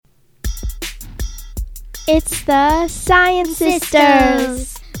It's the Science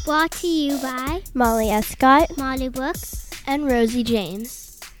Sisters. Brought to you by Molly Escott, Molly Brooks, and Rosy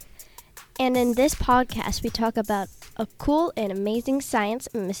James. And in this podcast, we talk about a cool and amazing science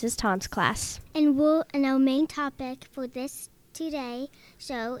in Mrs. Tom's class. And our main topic for this today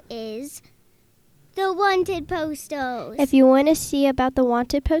show is the wanted posters. If you want to see about the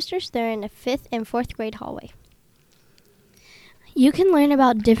wanted posters, they're in the 5th and 4th grade hallway. You can learn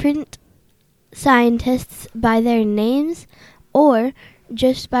about different scientists by their names or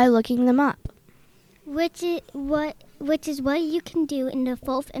just by looking them up. Which is what you can do in the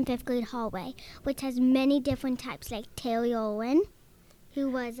 4th and 5th grade hallway, which has many different types, like Terry Irwin, who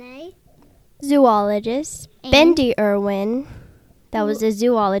was a zoologist. And Bendy Irwin, that was a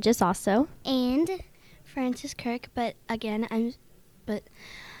zoologist also. And Francis Crick, but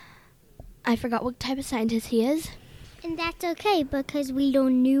I forgot what type of scientist he is. And that's okay, because we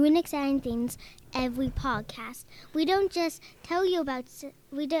learn new and exciting things every podcast. We don't just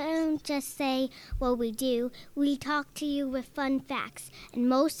say what we do. We talk to you with fun facts and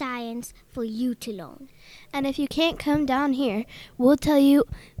more science for you to learn. And if you can't come down here, we'll tell you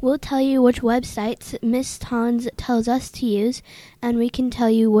which websites Miss Tons tells us to use, and we can tell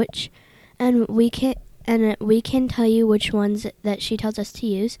you which ones that she tells us to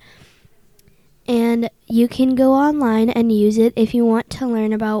use. And you can go online and use it if you want to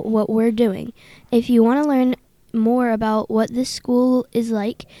learn about what we're doing. If you want to learn more about what this school is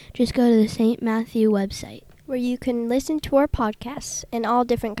like, just go to the St. Matthew website, where you can listen to our podcasts and all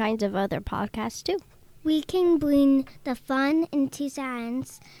different kinds of other podcasts too. We can bring the fun into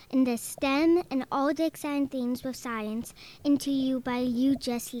science and the STEM and all the exciting things with science into you by you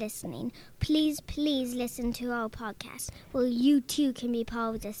just listening. Please listen to our podcast where you too can be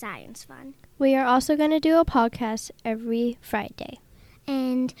part of the science fun. We are also going to do a podcast every Friday.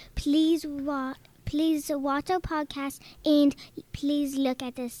 And please watch our podcast and please look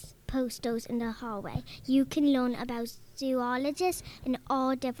at the posters in the hallway. You can learn about zoologists and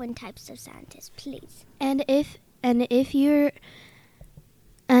all different types of scientists, please.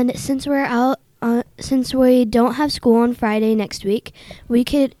 Since we don't have school on Friday next week, we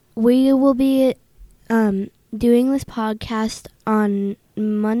will be doing this podcast on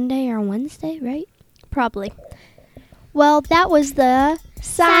Monday or Wednesday, right? Probably. Well, that was the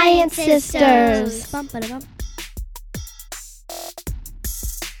Science Sisters. Bum, ba-da-bum.